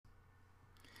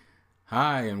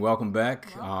Hi, and welcome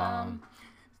back. Welcome.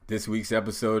 This week's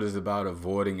episode is about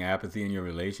avoiding apathy in your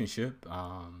relationship.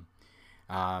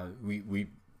 We've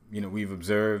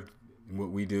observed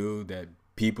what we do that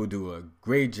people do a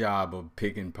great job of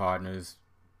picking partners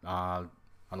a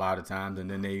lot of times, and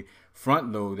then they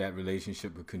front load that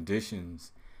relationship with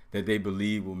conditions that they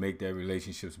believe will make their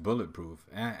relationships bulletproof.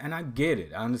 And I get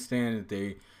it. I understand that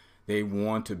they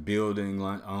want to build in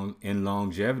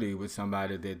longevity with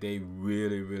somebody that they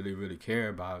really, really, really care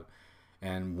about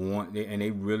and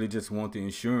they really just want the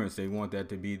insurance. They want that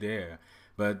to be there.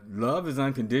 But love is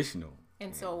unconditional.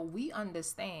 And so we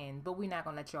understand, but we're not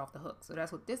going to let you off the hook. So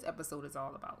that's what this episode is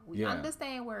all about. We Yeah.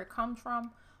 understand where it comes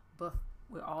from, but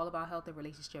we're all about healthy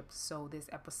relationships. So this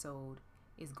episode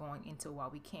is going into why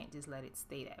we can't just let it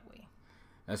stay that way.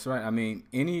 That's right. I mean,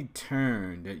 any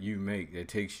turn that you make that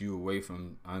takes you away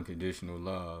from unconditional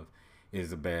love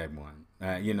is a bad one.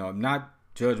 Not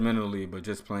judgmentally, but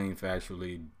just plain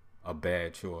factually a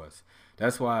bad choice.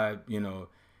 That's why,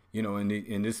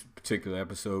 in this particular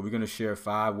episode, we're going to share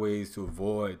 5 ways to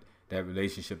avoid that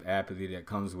relationship apathy that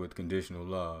comes with conditional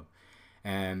love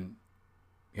and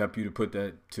help you to put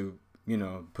it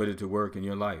to work in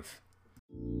your life.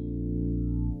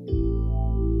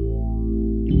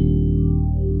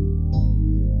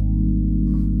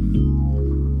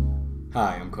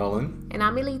 Hi, I'm Cullen. And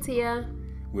I'm Elitia.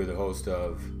 We're the host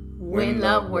of When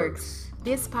Love Works.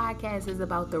 This podcast is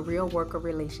about the real work of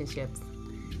relationships.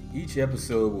 Each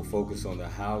episode will focus on the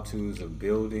how-tos of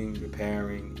building,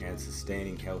 repairing, and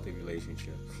sustaining healthy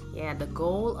relationships. Yeah, the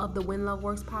goal of the When Love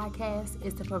Works podcast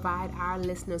is to provide our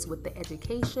listeners with the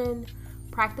education,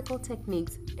 practical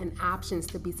techniques, and options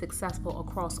to be successful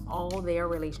across all their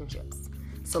relationships.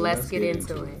 So let's get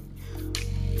into it.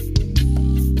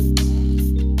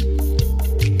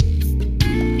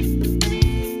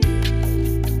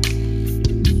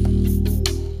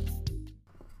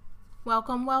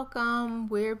 Welcome.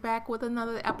 We're back with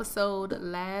another episode.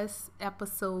 Last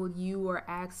episode, you were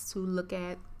asked to look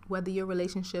at whether your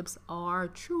relationships are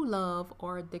true love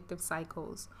or addictive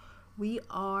cycles. We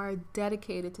are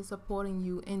dedicated to supporting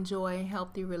you enjoy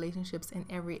healthy relationships in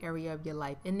every area of your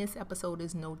life, and this episode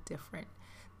is no different.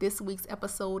 This week's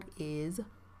episode is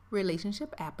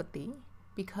relationship apathy,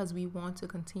 because we want to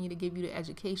continue to give you the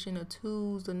education, the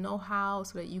tools, the know-how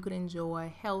so that you can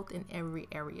enjoy health in every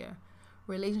area.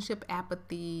 Relationship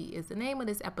apathy is the name of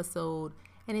this episode,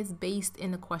 and it's based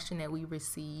in the question that we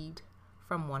received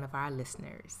from one of our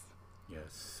listeners.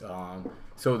 Yes.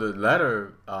 So the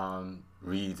letter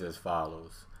reads as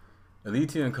follows.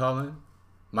 Elitia and Cullen,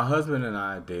 my husband and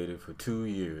I dated for 2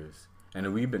 years,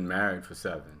 and we've been married for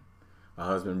 7. My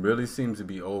husband really seems to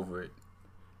be over it,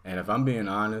 and if I'm being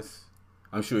honest,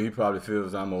 I'm sure he probably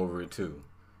feels I'm over it too,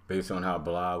 based on how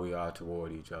blah we are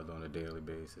toward each other on a daily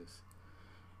basis.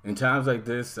 In times like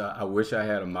this, I wish I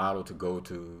had a model to go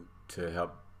to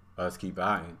help us keep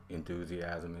our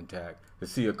enthusiasm intact, to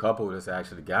see a couple that's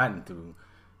actually gotten through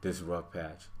this rough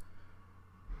patch.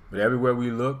 But everywhere we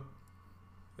look,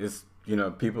 it's,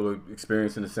 people are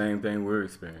experiencing the same thing we're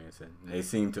experiencing. And they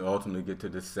seem to ultimately get to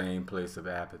the same place of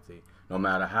apathy, no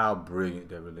matter how brilliant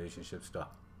their relationship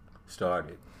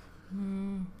started.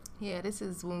 Yeah, this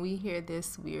is when we hear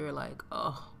this, we're like,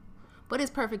 oh. But it's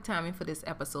perfect timing for this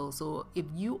episode. So if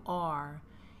you are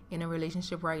in a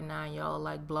relationship right now, y'all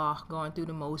like blah, going through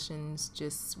the motions,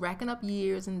 just racking up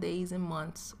years and days and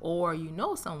months, or you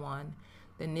know someone,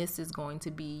 then this is going to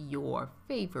be your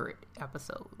favorite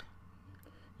episode.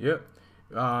 Yep.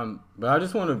 But I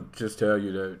just want to tell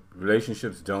you that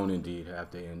relationships don't indeed have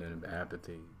to end in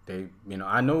apathy.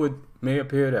 I know it may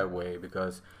appear that way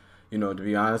because, to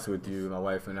be honest with you, my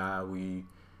wife and I,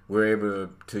 we're able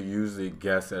to usually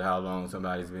guess at how long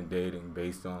somebody's been dating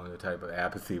based on the type of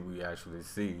apathy we actually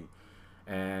see.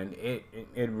 And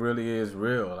it really is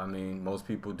real. I mean, most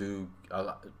people do,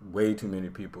 way too many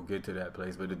people get to that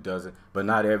place, but it doesn't. But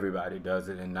not everybody does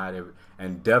it,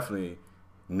 and definitely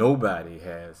nobody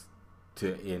has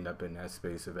to end up in that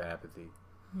space of apathy.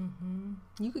 Mm-hmm.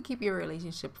 You could keep your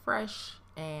relationship fresh,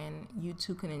 and you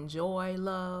two can enjoy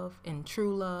love and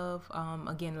true love.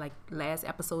 Again, like last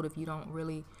episode, if you don't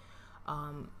really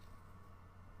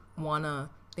want to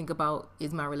think about,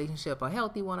 is my relationship a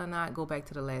healthy one or not, go back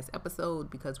to the last episode,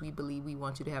 because we believe we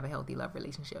want you to have a healthy love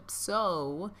relationship.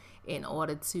 So in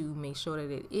order to make sure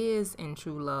that it is in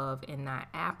true love and not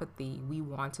apathy, we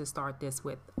want to start this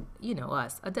with,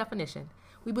 a definition.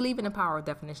 We believe in the power of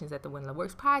definitions at the When Love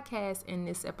Works podcast, and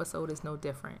this episode is no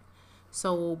different.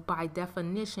 So by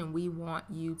definition, we want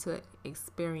you to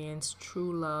experience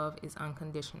true love is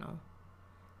unconditional.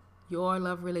 Your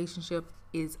love relationship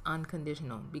is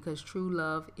unconditional, because true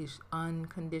love is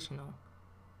unconditional.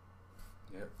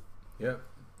 Yep.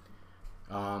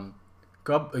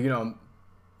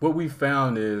 What we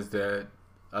found is that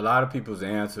a lot of people's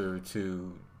answer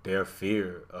to their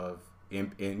fear of,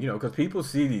 because people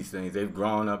see these things. They've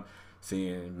grown up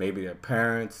seeing maybe their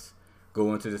parents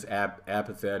go into this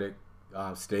apathetic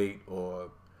state, or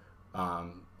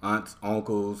aunts,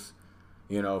 uncles,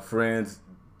 friends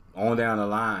on down the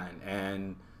line.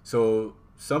 And so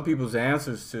some people's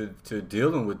answers to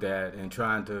dealing with that and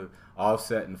trying to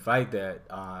offset and fight that,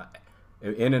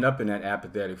 ending up in that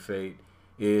apathetic fate,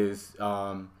 is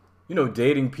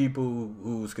dating people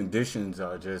whose conditions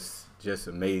are just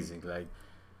amazing. Like,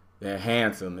 they're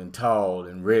handsome and tall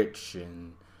and rich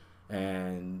and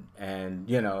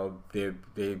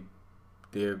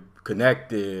they're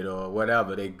connected or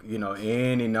whatever. They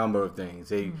any number of things.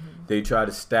 They try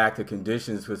to stack the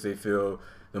conditions because they feel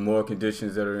the more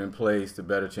conditions that are in place, the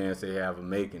better chance they have of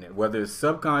making it. Whether it's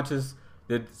subconscious,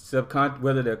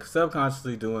 whether they're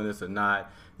subconsciously doing this or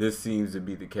not, this seems to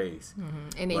be the case.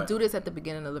 And they do this at the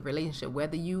beginning of the relationship,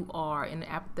 whether you are in an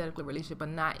apathetic relationship or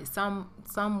not.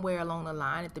 Somewhere along the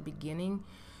line at the beginning,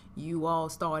 you all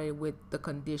started with the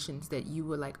conditions that you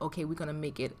were like, okay, we're going to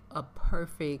make it a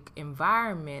perfect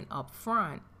environment up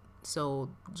front. So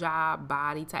job,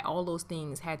 body type, all those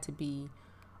things had to be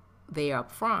there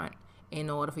up front in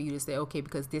order for you to say, okay,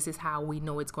 because this is how we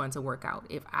know it's going to work out.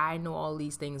 If I know all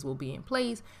these things will be in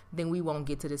place, then we won't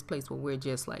get to this place where we're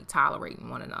just like tolerating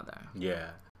one another. Yeah,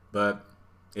 but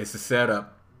it's a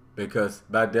setup, because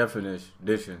by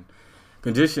definition,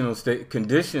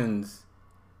 conditions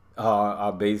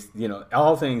are based,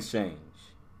 all things change.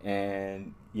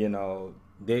 And, I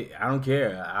don't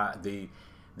care.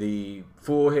 The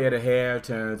full head of hair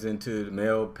turns into the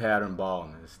male pattern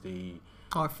baldness.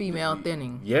 Or female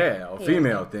thinning. Yeah, or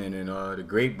female thinning. Or the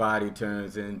great body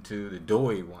turns into the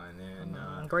doughy one.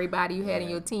 And great body you had in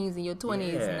your teens and your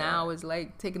 20s now is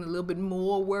like taking a little bit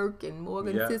more work and more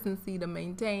consistency to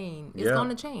maintain. It's going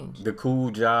to change. The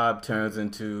cool job turns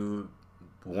into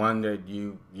one that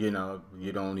you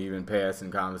don't even pass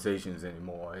in conversations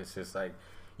anymore. It's just like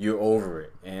you're over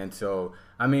it. And so,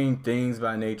 things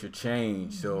by nature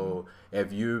change. So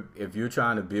if you're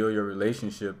trying to build your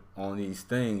relationship on these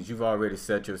things, you've already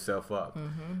set yourself up.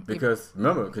 Because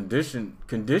remember,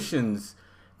 conditions.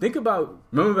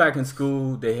 Remember back in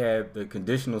school, they had the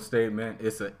conditional statement.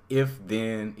 It's a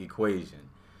if-then equation.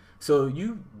 So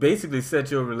you basically set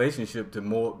your relationship to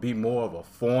be more of a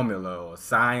formula or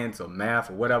science or math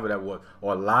or whatever that was,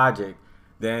 or logic,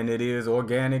 than it is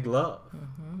organic love.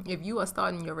 If you are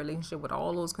starting your relationship with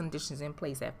all those conditions in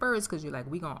place at first, because you're like,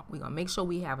 we're gonna make sure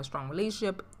we have a strong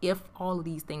relationship. If all of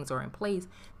these things are in place,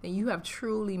 then you have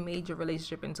truly made your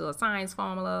relationship into a science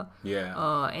formula.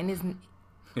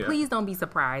 Please don't be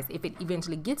surprised if it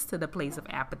eventually gets to the place of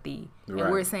apathy. And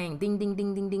we're saying, ding, ding,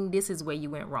 ding, ding, ding, this is where you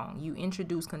went wrong. You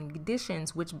introduce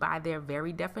conditions, which by their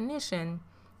very definition,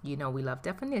 we love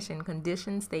definition.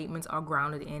 Condition statements are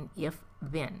grounded in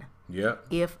if-then. Yep.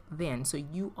 If-then. So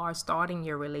you are starting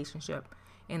your relationship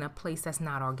in a place that's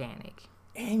not organic.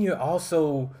 And you're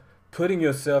also putting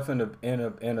yourself in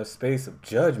a space of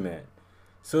judgment.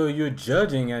 So you're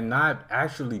judging and not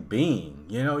actually being.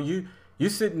 You're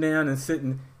sitting down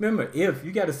and remember, if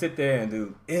you got to sit there and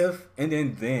do if and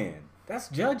then. That's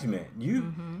judgment.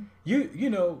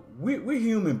 We're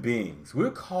human beings.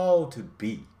 We're called to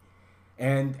be,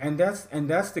 and that's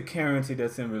the currency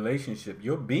that's in relationship.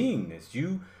 Your beingness,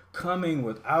 you coming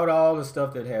without all the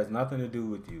stuff that has nothing to do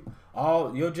with you.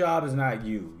 All your job is not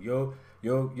you. Your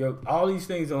all these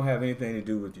things don't have anything to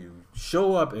do with you.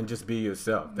 Show up and just be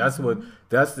yourself. That's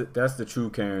that's the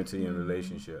true currency in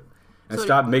relationship. And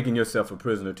stop making yourself a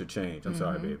prisoner to change. I'm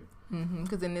sorry, baby.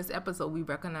 Because in this episode, we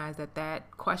recognize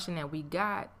that question that we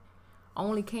got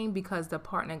only came because the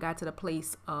partner got to the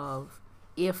place of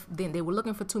if, then. They were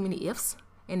looking for too many ifs,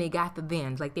 and they got the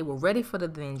thens. Like, they were ready for the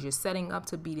thens. You're setting up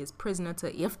to be this prisoner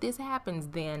to, if this happens,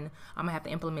 then I'm going to have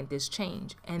to implement this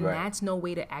change. And that's no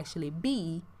way to actually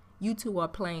be. You two are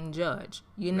playing judge.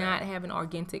 You're not having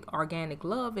organic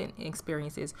love and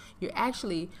experiences. You're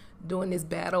actually doing this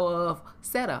battle of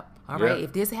setup. All right,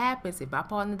 if this happens, if my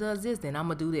partner does this, then I'm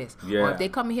going to do this. Or if they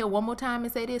come in here one more time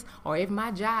and say this, or if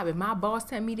my boss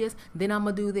tell me this, then I'm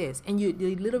going to do this. And you're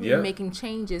literally making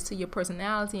changes to your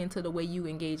personality and to the way you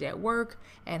engage at work,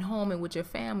 at home, and with your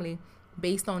family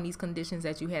based on these conditions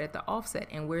that you had at the offset.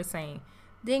 And we're saying,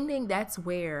 ding, ding, that's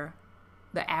where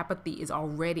the apathy is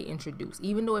already introduced.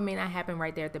 Even though it may not happen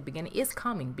right there at the beginning, it's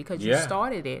coming because you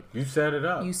started it. You set it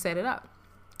up. You set it up.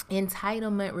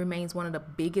 Entitlement remains one of the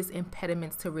biggest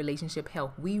impediments to relationship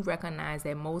health. We recognize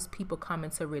that most people come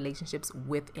into relationships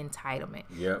with entitlement.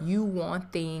 Yep. You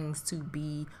want things to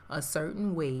be a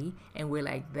certain way, and we're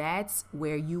like, that's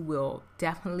where you will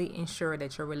definitely ensure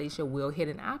that your relationship will hit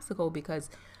an obstacle, because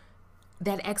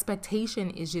that expectation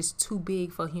is just too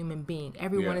big for a human being.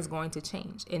 Everyone is going to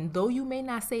change. And though you may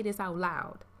not say this out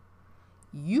loud,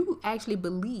 you actually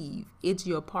believe it's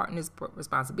your partner's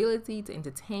responsibility to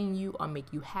entertain you or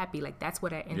make you happy. Like, that's where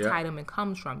that entitlement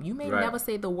comes from. You may never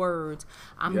say the words,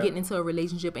 I'm getting into a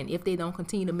relationship, and if they don't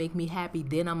continue to make me happy,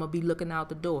 then I'm going to be looking out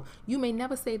the door. You may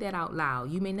never say that out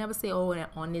loud. You may never say, oh, when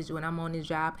I'm on this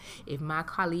job, if my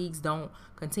colleagues don't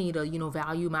continue to,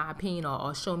 value my opinion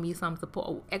or show me some support,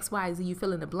 or X, Y, Z, you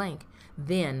fill in the blank,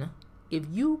 then if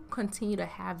you continue to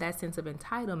have that sense of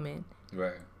entitlement,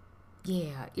 right.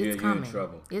 Yeah, it's coming. You're in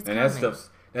trouble. It's and coming.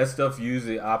 that stuff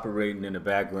usually operating in the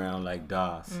background like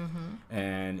DOS,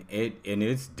 and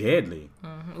it's deadly.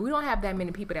 We don't have that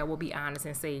many people that will be honest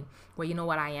and say, well, you know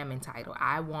what, I am entitled.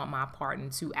 I want my partner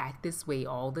to act this way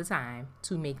all the time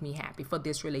to make me happy, for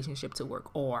this relationship to work,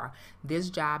 or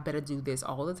this job better do this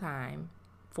all the time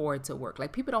for it to work.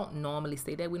 Like, people don't normally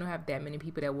say that. We don't have that many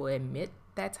people that will admit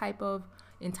that type of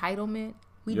entitlement.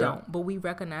 We don't, but we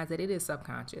recognize that it is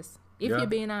subconscious. If you're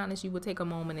being honest, you would take a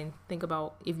moment and think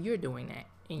about if you're doing that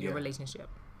in your relationship.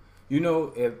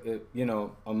 If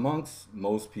amongst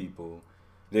most people,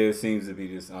 there seems to be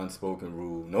this unspoken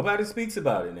rule. Nobody speaks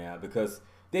about it now because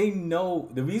they know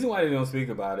the reason why they don't speak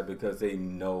about it, because they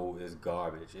know it's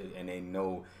garbage, and they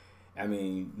know. I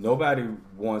mean, nobody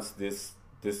wants this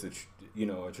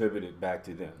attributed back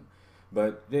to them,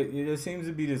 but there seems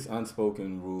to be this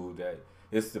unspoken rule that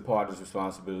it's the partner's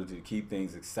responsibility to keep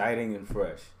things exciting and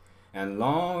fresh. And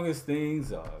long as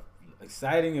things are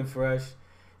exciting and fresh,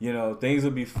 things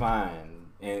will be fine,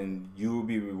 and you will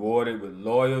be rewarded with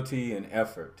loyalty and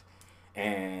effort.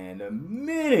 And the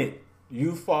minute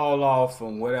you fall off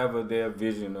from whatever their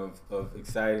vision of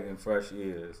exciting and fresh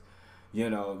is,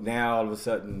 now all of a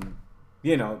sudden,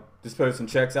 this person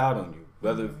checks out on you.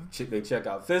 Whether they check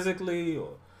out physically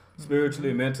or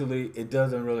spiritually, mentally, it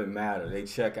doesn't really matter. They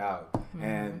check out,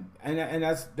 and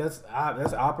that's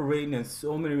operating in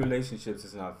so many relationships.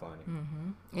 It's not funny.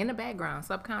 In the background,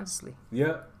 subconsciously.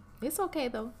 Yep. It's okay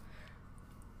though.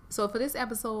 So for this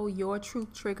episode, your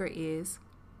truth trigger is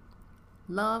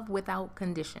love without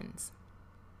conditions.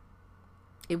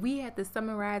 If we had to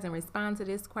summarize and respond to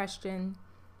this question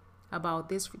about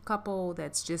this couple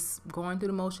that's just going through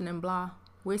the motion and blah,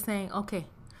 we're saying, okay,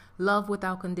 love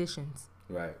without conditions.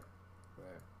 Right.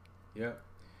 Yeah.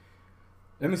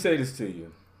 Let me say this to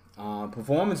you.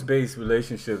 Performance-based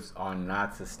relationships are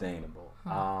not sustainable.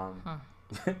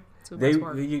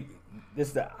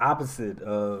 It's the opposite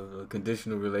of a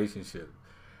conditional relationship.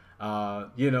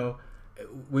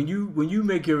 When you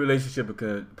make your relationship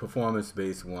a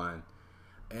performance-based one,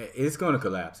 it's going to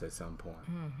collapse at some point.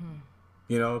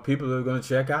 People are going to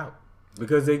check out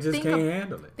because they just can't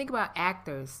handle it. Think about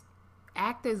actors.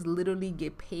 Actors literally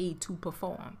get paid to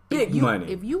perform. Big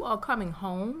money. If you are coming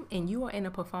home and you are in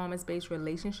a performance-based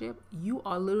relationship, you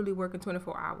are literally working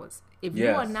 24 hours. If you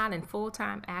are not a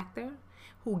full-time actor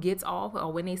who gets off, or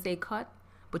when they say cut,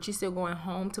 but you're still going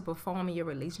home to perform in your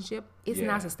relationship, it's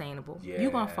not sustainable.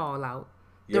 You're going to fall out.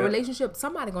 The relationship,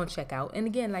 somebody going to check out. And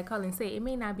again, like Cullen said, it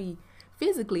may not be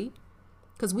physically,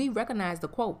 because we recognize the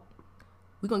quote.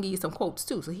 We're going to give you some quotes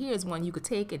too. So here's one you could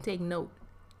take and take note.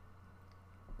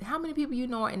 How many people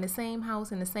are in the same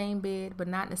house, in the same bed, but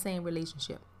not in the same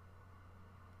relationship?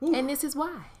 Ooh. And this is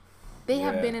why. They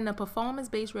have been in a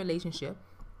performance-based relationship.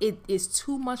 It is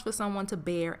too much for someone to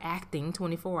bear acting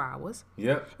 24 hours.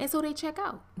 Yep. And so they check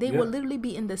out. They will literally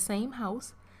be in the same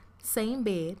house, same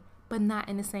bed, but not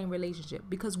in the same relationship.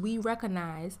 Because we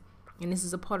recognize, and this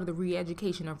is a part of the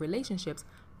re-education of relationships,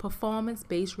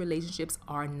 performance-based relationships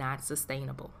are not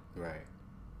sustainable. Right.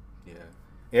 Yeah.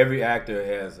 Every actor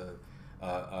has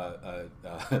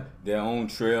their own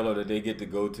trailer that they get to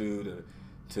go to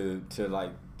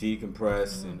like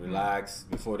decompress and relax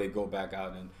before they go back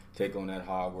out and take on that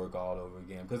hard work all over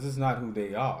again, because it's not who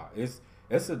they are. It's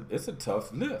a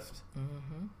tough lift.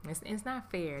 It's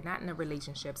not fair, not in a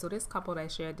relationship. So this couple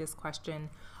that shared this question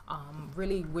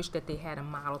really wish that they had a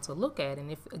model to look at.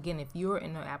 And if you're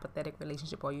in an apathetic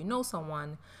relationship or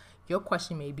someone, your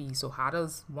question may be, so how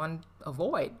does one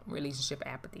avoid relationship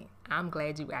apathy? I'm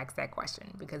glad you asked that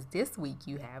question, because this week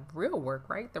you have real work,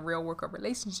 right? The real work of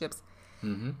relationships.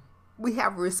 We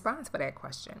have a response for that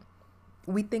question.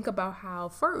 We think about how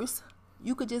first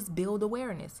you could just build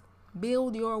awareness.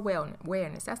 Build your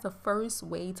awareness. That's the first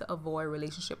way to avoid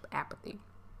relationship apathy.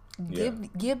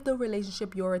 Give the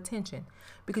relationship your attention,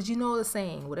 because you know the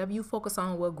saying, whatever you focus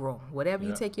on will grow. Whatever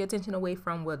you take your attention away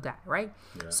from will die, right?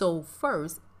 Yeah. So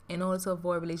first, in order to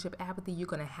avoid relationship apathy, you're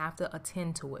going to have to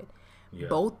attend to it. Yeah.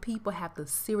 Both people have to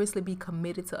seriously be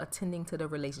committed to attending to the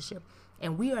relationship.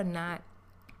 And we are not,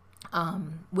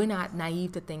 we're not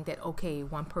naive to think that, okay,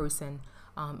 one person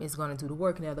is going to do the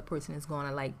work and the other person is going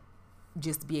to like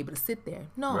just be able to sit there.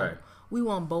 No, we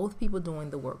want both people doing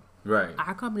the work. Right.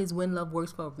 Our company's When Love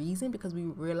Works for a reason, because we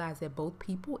realize that both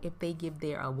people, if they give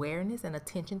their awareness and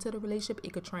attention to the relationship,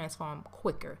 it could transform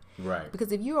quicker. Right.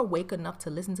 Because if you're awake enough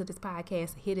to listen to this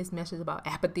podcast, hear this message about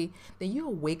apathy, then you're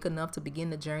awake enough to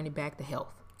begin the journey back to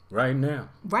health. Right now.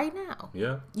 Right now.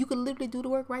 Yeah. You could literally do the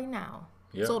work right now.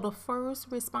 Yeah. So the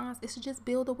first response is to just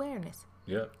build awareness.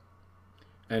 Yeah.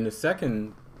 And the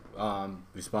second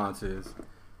response is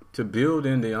to build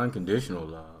in the unconditional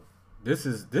love. This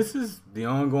is the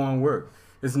ongoing work.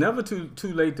 It's never too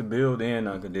late to build in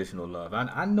unconditional love.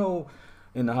 I know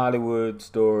in the Hollywood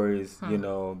stories, you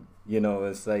know,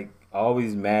 it's like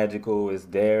always magical. It's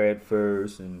there at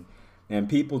first, and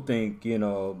people think, you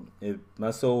know, if my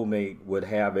soulmate would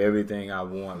have everything I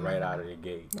want right out of the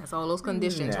gate. That's all those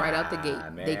conditions right out the gate.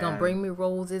 Man. They gonna bring me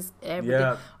roses,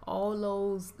 everything, all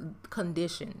those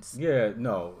conditions. Yeah,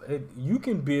 no, you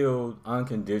can build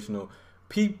unconditional.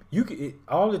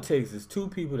 All it takes is two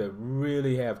people that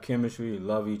really have chemistry,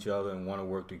 love each other, and want to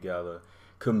work together,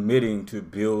 committing to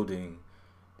building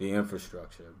the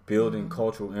infrastructure, building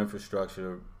cultural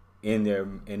infrastructure in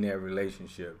their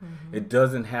relationship. It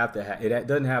doesn't have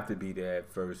to be there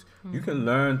at first. You can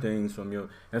learn things from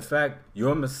in fact,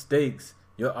 your mistakes,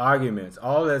 your arguments,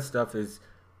 all that stuff is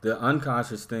the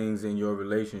unconscious things in your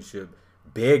relationship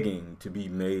begging to be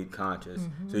made conscious,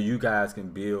 so you guys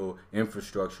can build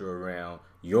infrastructure around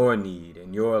your need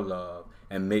and your love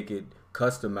and make it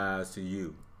customized to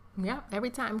you. Yeah. Every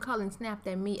time Colin snapped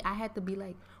at me, I had to be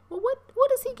like, well,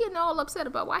 what is he getting all upset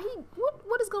about?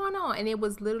 What is going on? And it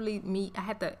was literally me. I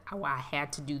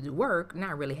had to do the work.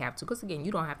 Not really have to, because again,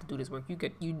 you don't have to do this work.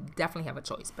 You definitely have a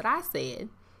choice. But I said,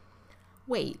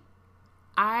 wait,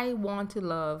 I want to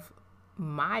love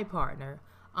my partner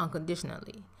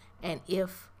unconditionally. And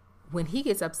if, when he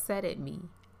gets upset at me,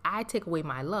 I take away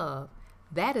my love,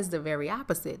 that is the very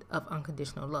opposite of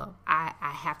unconditional love. I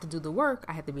have to do the work.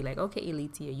 I have to be like, okay,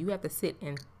 Elitia, you have to sit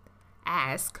and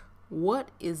ask, where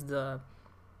is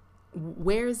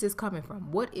this coming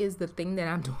from? What is the thing that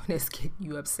I'm doing that's getting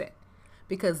you upset?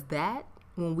 Because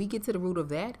when we get to the root of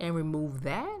that and remove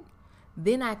that,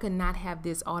 then I could not have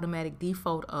this automatic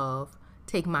default of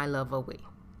take my love away.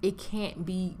 It can't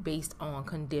be based on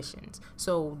conditions.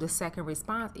 So the second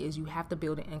response is you have to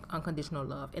build an unconditional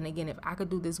love. And again, if I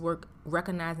could do this work,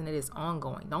 recognizing that it's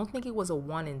ongoing. Don't think it was a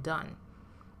one and done.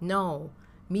 No,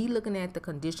 me looking at the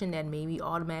condition that made me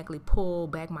automatically pull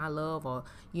back my love, or,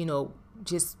 you know,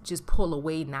 just pull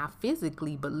away, not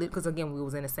physically, but because again, we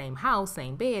was in the same house,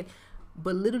 same bed,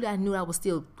 but literally I knew I was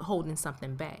still holding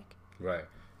something back. Right.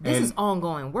 This is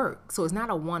ongoing work. So it's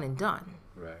not a one and done.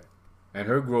 Right. And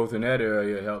her growth in that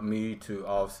area helped me to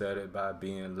offset it by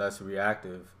being less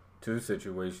reactive to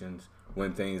situations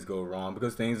when things go wrong,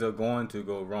 because things are going to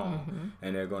go wrong,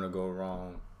 and they're going to go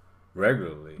wrong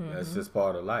regularly. That's just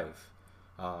part of life.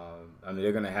 I mean,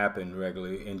 they're going to happen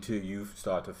regularly until you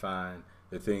start to find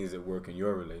the things that work in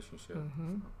your relationship.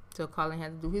 So Colin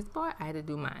had to do his part. I had to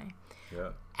do mine.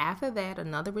 Yeah. After that,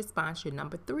 another response, your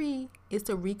number 3, is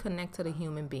to reconnect to the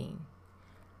human being.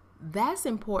 That's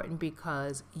important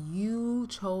because you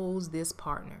chose this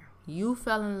partner. You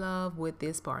fell in love with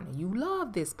this partner. You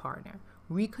love this partner.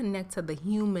 Reconnect to the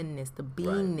humanness, the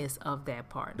beingness of that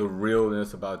partner. The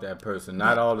realness about that person,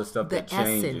 not all the stuff that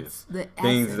changes. The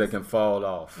things that can fall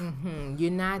off.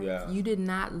 You did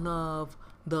not love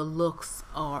the looks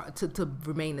or to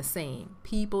remain the same.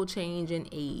 People change in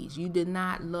age. You did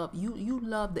not love, you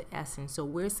love the essence. So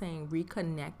we're saying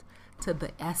reconnect to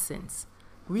the essence.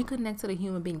 Reconnect to the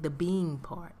human being, the being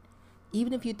part.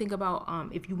 Even if you think about,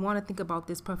 if you want to think about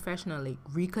this professionally,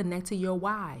 reconnect to your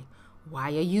why. Why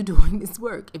are you doing this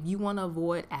work? If you want to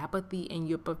avoid apathy in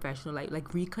your professional life, like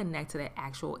reconnect to that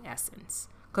actual essence.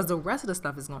 Because the rest of the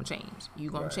stuff is going to change.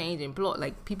 You're going to change, employ,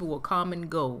 like people will come and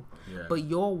go. Yeah. But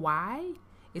your why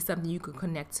is something you can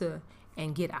connect to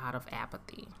and get out of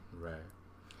apathy. Right.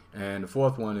 And the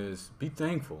fourth one is be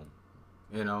thankful.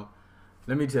 You know,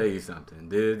 let me tell you something.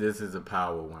 This is a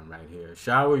power one right here.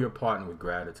 Shower your partner with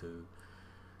gratitude.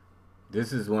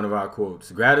 This is one of our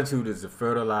quotes. Gratitude is the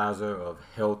fertilizer of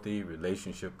healthy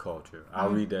relationship culture. I'll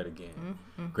read that again.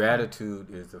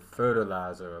 Gratitude is the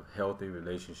fertilizer of healthy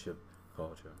relationship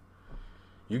culture.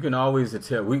 You can always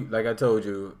tell. Like I told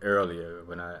you earlier,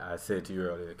 when I said to you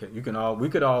earlier, we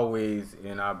could always,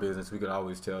 in our business, we could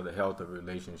always tell the health of a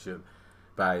relationship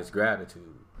by its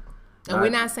gratitude. And we're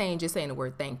not saying just saying the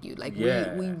word thank you. Like,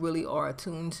 Yeah. we really are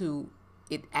attuned to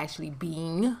it actually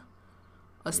being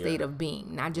a state of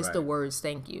being, not just the words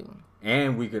thank you.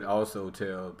 And we could also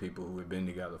tell people who had been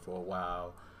together for a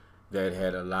while that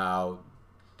had allowed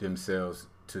themselves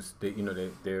to,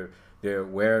 their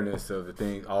awareness of the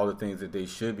things, all the things that they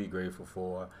should be grateful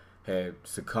for, had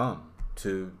succumbed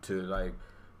to like,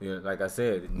 like I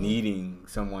said, needing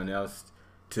someone else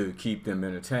to keep them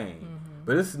entertained. Mm-hmm.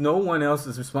 But it's no one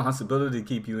else's responsibility to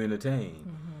keep you entertained.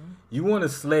 Mm-hmm. You want to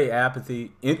slay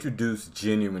apathy, introduce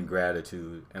genuine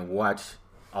gratitude, and watch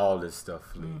all this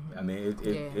stuff flee. Mm-hmm. I mean,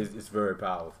 it's very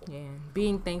powerful. Yeah,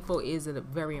 being thankful is a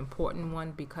very important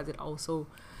one because it also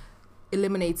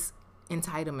eliminates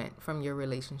entitlement from your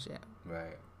relationship.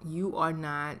 Right. You are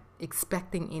not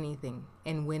expecting anything,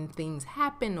 and when things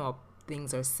happen or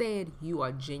things are said, you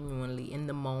are genuinely in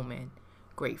the moment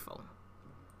grateful.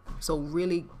 So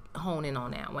really hone in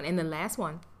on that one. And the last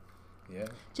one,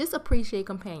 just appreciate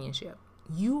companionship.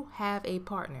 You have a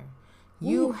partner.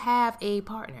 You have a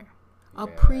partner.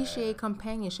 Appreciate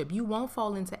companionship. You won't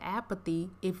fall into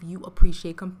apathy if you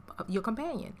appreciate your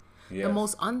companion. Yes. The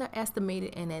most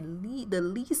underestimated and the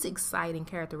least exciting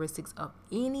characteristics of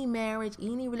any marriage,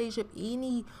 any relationship,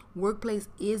 any workplace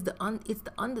is it's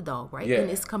the underdog, right? Yeah. And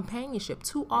it's companionship.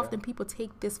 Too often people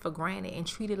take this for granted and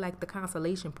treat it like the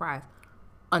consolation prize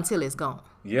until it's gone.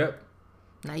 Yep.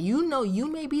 Now, you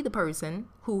may be the person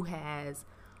who has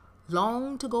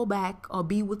longed to go back or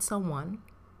be with someone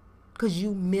because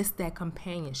you missed that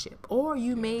companionship. Or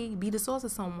you may be the source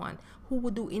of someone who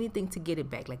would do anything to get it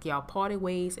back. Like y'all parted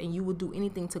ways and you would do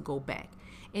anything to go back.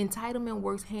 Entitlement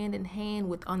works hand in hand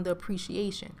with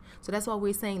underappreciation. So that's why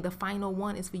we're saying the final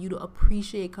one is for you to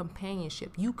appreciate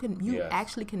companionship. You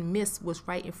actually can miss what's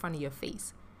right in front of your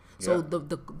face. So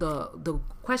the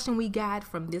question we got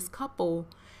from this couple,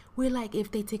 we're like, if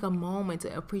they take a moment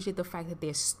to appreciate the fact that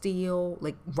they're still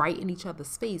like right in each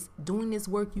other's face, doing this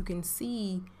work, you can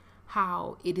see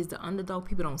how it is the underdog.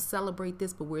 People don't celebrate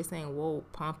this, but we're saying, whoa,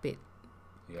 pump it.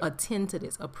 Yep. Attend to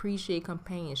this. Appreciate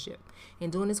companionship.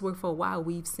 And doing this work for a while,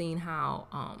 we've seen how,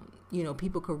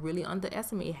 people could really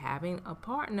underestimate having a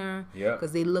partner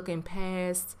because they're looking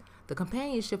past the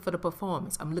companionship for the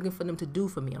performance. I'm looking for them to do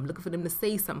for me. I'm looking for them to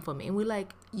say something for me. And we're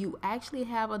like, you actually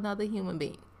have another human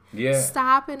being. Yeah.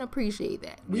 Stop and appreciate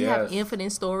that. We have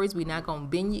infinite stories. We're not going to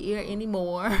bend your ear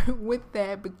anymore with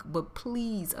that, but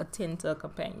please attend to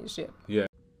companionship. Yeah.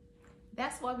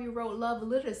 That's why we wrote Love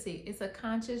Literacy. It's a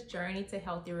conscious journey to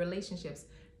healthy relationships.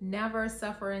 Never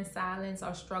suffer in silence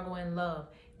or struggle in love.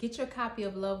 Get your copy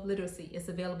of Love Literacy. It's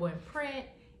available in print,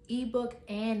 ebook,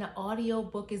 and the audio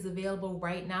book is available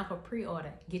right now for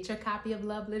pre-order. Get your copy of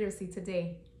Love Literacy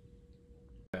today.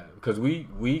 Because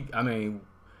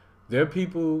there are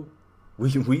people,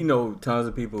 we know tons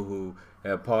of people who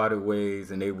have parted ways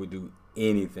and they would do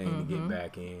anything to get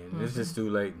back in. Mm-hmm. It's just too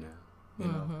late now, you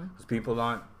know, because people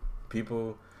aren't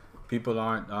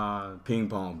ping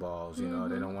pong balls, you know.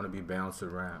 They don't want to be bounced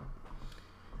around.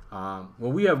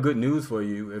 Well, we have good news for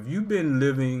you. If you've been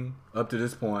living up to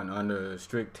this point under a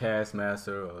strict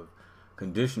taskmaster of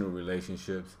conditional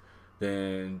relationships,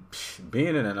 then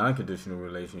being in an unconditional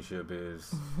relationship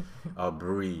is a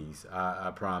breeze.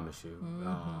 I promise you.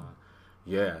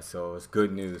 So it's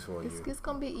good news for you. It's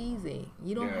gonna be easy.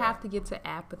 You don't have to get to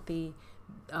apathy.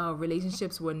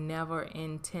 Relationships were never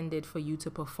intended for you to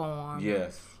perform.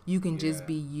 Yes. You can just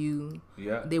be you.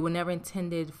 Yeah. They were never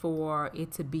intended for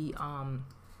it to be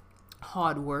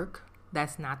hard work.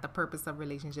 That's not the purpose of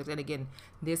relationships. And again,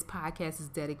 this podcast is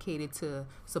dedicated to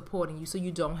supporting you so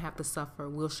you don't have to suffer.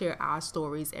 We'll share our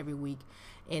stories every week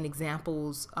and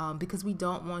examples because we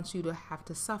don't want you to have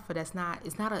to suffer.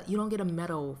 You don't get a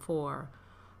medal for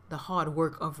the hard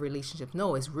work of relationships.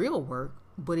 No, it's real work,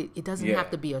 but it doesn't have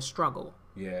to be a struggle.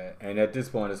 Yeah, and at this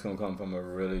point, it's going to come from a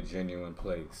really genuine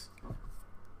place.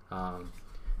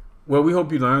 Well, we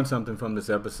hope you learned something from this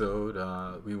episode.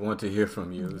 We want to hear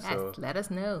from you. Yes, so let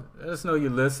us know. Let us know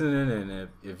you're listening, and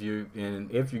if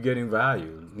you're getting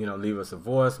value, leave us a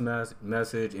voice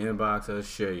message, inbox us,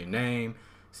 share your name,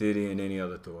 city, and any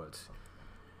other thoughts.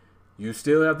 You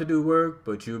still have to do work,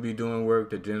 but you'll be doing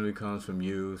work that generally comes from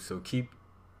you. So keep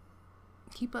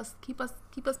us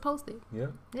posted. Yeah.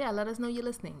 Yeah. Let us know you're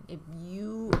listening. If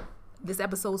this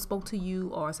episode spoke to you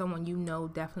or someone you know,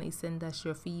 definitely send us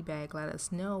your feedback. Let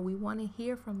us know. We want to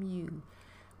hear from you.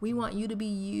 We want you to be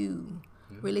you.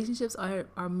 Relationships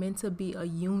are meant to be a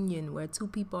union where two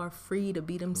people are free to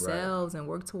be themselves and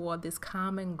work toward this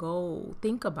common goal.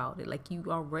 Think about it. Like, you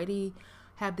already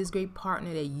have this great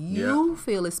partner that you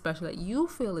feel is special, that you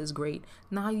feel is great.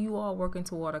 Now you are working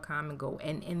toward a common goal.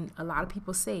 And a lot of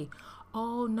people say,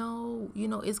 oh no,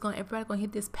 everybody gonna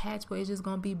hit this patch where it's just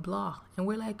gonna be blah. And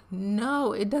we're like,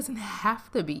 no, it doesn't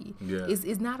have to be.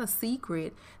 It's not a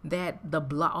secret that the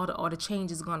blah or the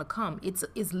change is gonna come. It's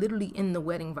literally in the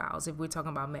wedding vows. If we're talking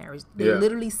about marriage, they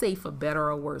literally say, for better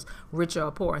or worse, richer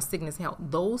or poor, sickness, health,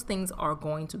 those things are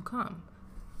going to come.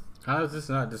 How is this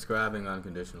not describing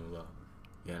unconditional love?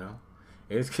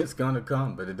 It's gonna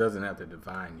come, but it doesn't have to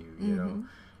define you.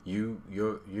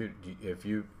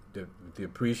 The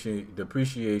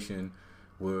appreciation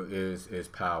is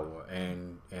power,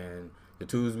 and the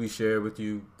tools we share with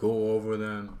you, go over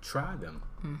them, try them,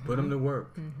 put them to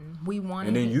work.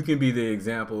 And then you can be the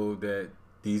example that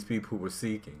these people were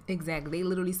seeking. Exactly. They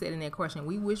literally said in their question,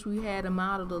 we wish we had a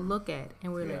model to look at,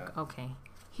 and we're like, okay,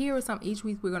 here are some. Each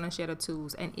week we're gonna share the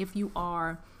tools, and if you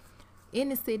are in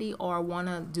the city or want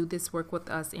to do this work with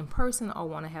us in person or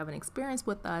want to have an experience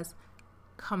with us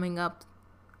coming up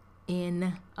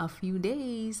in a few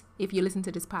days, if you listen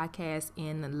to this podcast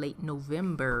in late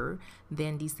November,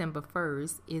 then December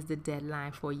 1st is the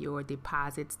deadline for your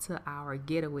deposits to our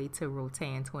getaway to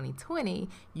Rotan 2020.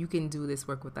 You can do this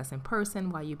work with us in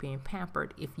person while you're being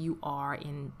pampered. If you are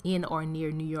in or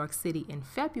near New York City in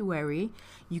February,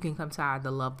 you can come to our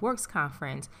The Love Works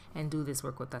conference and do this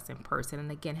work with us in person.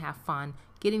 And again, have fun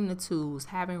getting the tools,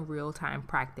 having real-time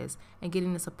practice, and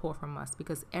getting the support from us,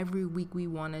 because every week we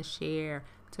want to share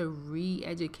to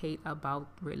re-educate about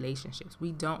relationships.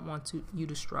 We don't want you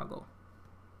to struggle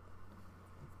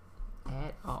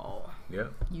at all.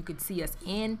 Yep. You could see us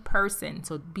in person,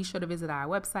 so be sure to visit our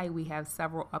website. We have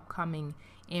several upcoming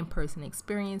in-person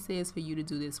experiences for you to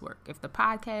do this work. If the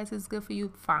podcast is good for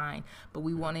you, fine, but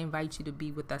we want to invite you to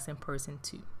be with us in person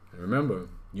too. Remember,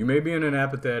 you may be in an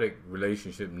apathetic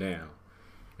relationship now,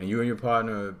 and you and your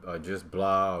partner are just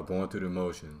blah or going through the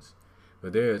motions.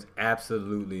 But there is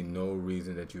absolutely no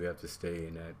reason that you have to stay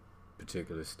in that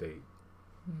particular state.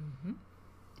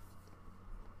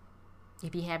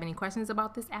 If you have any questions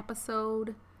about this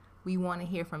episode, we want to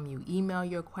hear from you. Email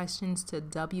your questions to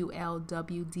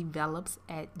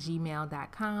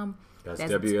WLWdevelops@gmail.com. That's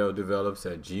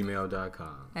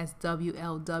WLDevelops@gmail.com. That's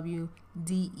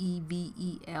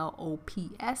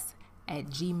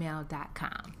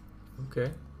WLWDEVELOPS@gmail.com.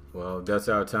 Okay. Well, that's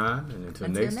our time. And until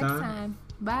next time.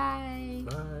 Bye.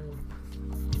 Bye.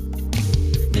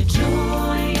 The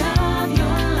joy